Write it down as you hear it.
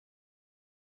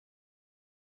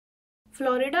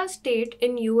Florida state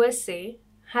in USA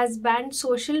has banned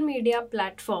social media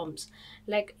platforms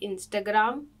like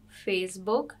Instagram,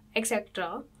 Facebook,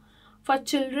 etc. for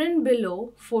children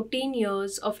below 14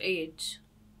 years of age.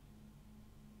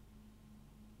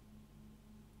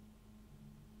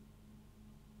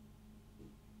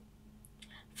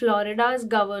 Florida's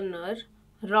Governor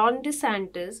Ron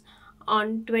DeSantis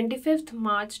on 25th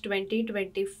March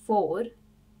 2024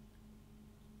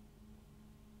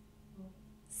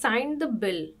 signed the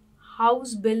bill,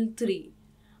 House Bill 3,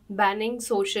 banning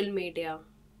social media.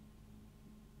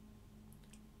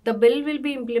 The bill will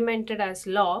be implemented as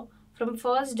law from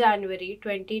 1st January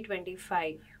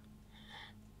 2025.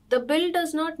 The bill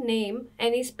does not name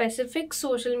any specific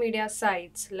social media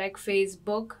sites like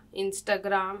Facebook,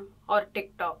 Instagram, or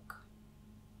TikTok.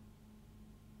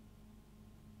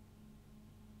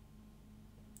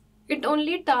 It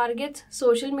only targets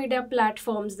social media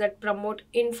platforms that promote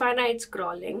infinite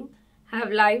scrolling,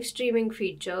 have live streaming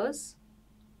features,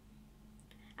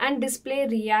 and display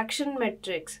reaction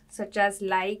metrics such as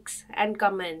likes and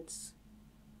comments.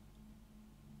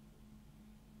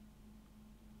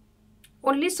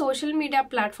 Only social media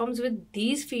platforms with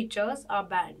these features are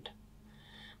banned.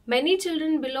 Many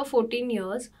children below 14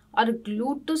 years are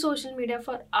glued to social media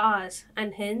for hours,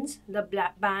 and hence the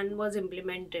ban was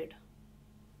implemented.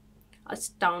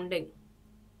 Astounding.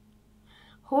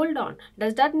 Hold on,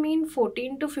 does that mean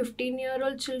 14 to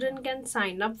 15-year-old children can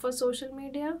sign up for social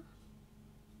media?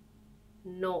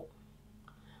 No.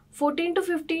 14 to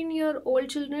 15-year-old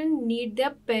children need their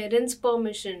parents'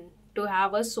 permission to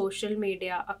have a social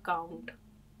media account.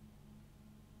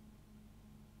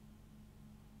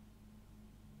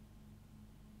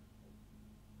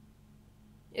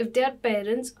 If their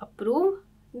parents approve,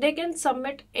 they can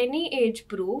submit any age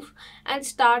proof and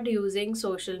start using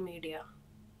social media.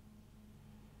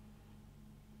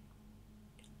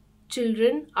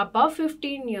 Children above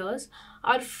 15 years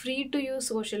are free to use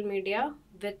social media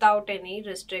without any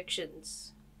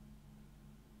restrictions.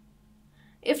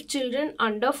 If children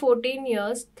under 14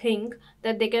 years think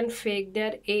that they can fake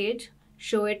their age,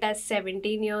 show it as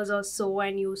 17 years or so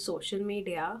and use social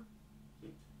media,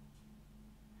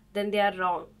 then they are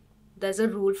wrong. There's a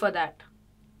rule for that.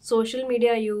 Social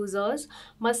media users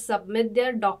must submit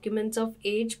their documents of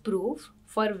age proof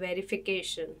for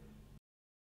verification.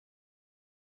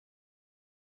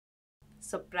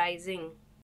 Surprising.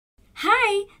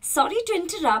 Hi, sorry to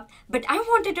interrupt, but I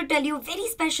wanted to tell you very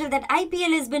special that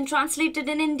IPL has been translated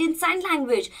in Indian Sign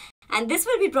Language and this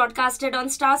will be broadcasted on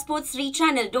Star Sports 3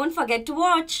 channel. Don't forget to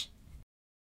watch.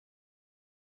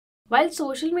 While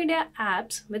social media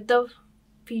apps with the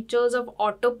features of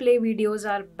autoplay videos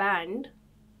are banned,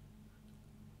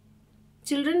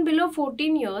 children below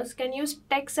 14 years can use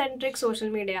tech-centric social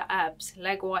media apps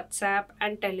like WhatsApp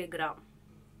and Telegram.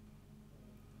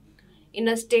 In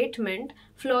a statement,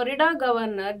 Florida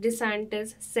Governor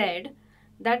DeSantis said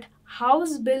that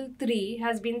House Bill 3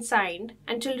 has been signed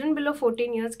and children below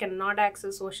 14 years cannot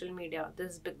access social media.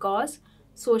 This is because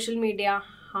social media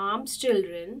harms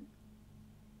children,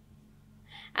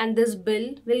 and this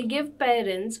bill will give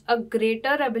parents a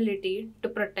greater ability to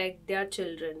protect their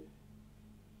children.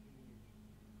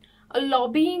 A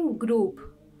lobbying group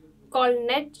called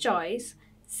Net Choice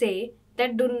say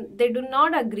that they do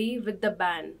not agree with the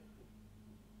ban.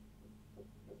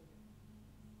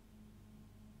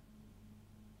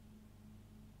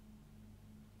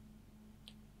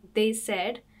 They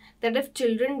said that if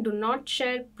children do not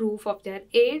share proof of their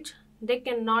age, they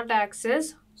cannot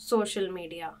access social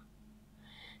media.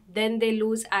 Then they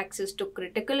lose access to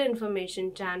critical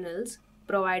information channels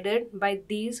provided by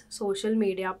these social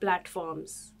media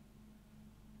platforms.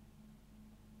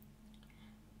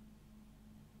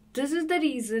 This is the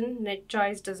reason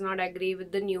NetChoice does not agree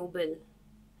with the new bill.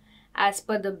 As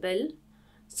per the bill,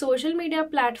 social media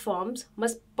platforms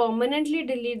must permanently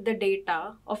delete the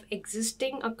data of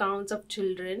existing accounts of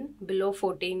children below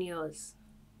 14 years.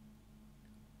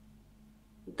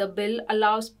 The bill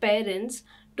allows parents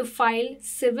to file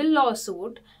civil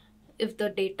lawsuit if the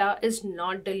data is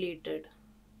not deleted.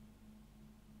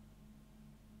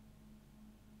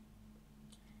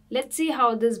 Let's see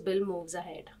how this bill moves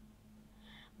ahead.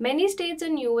 Many states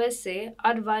in USA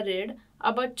are worried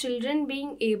about children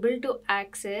being able to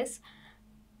access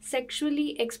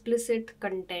sexually explicit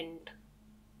content.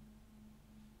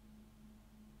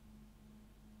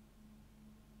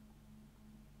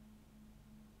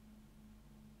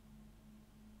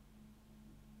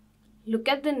 Look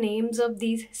at the names of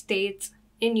these states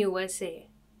in USA.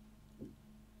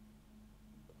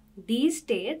 These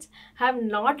states have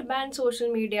not banned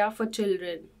social media for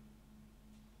children.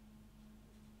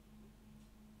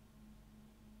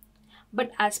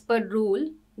 But as per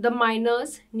rule, the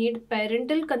minors need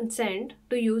parental consent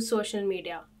to use social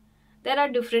media. There are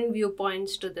different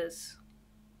viewpoints to this.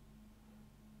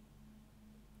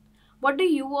 What do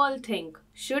you all think?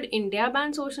 Should India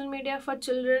ban social media for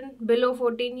children below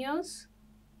 14 years?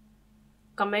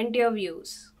 Comment your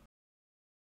views.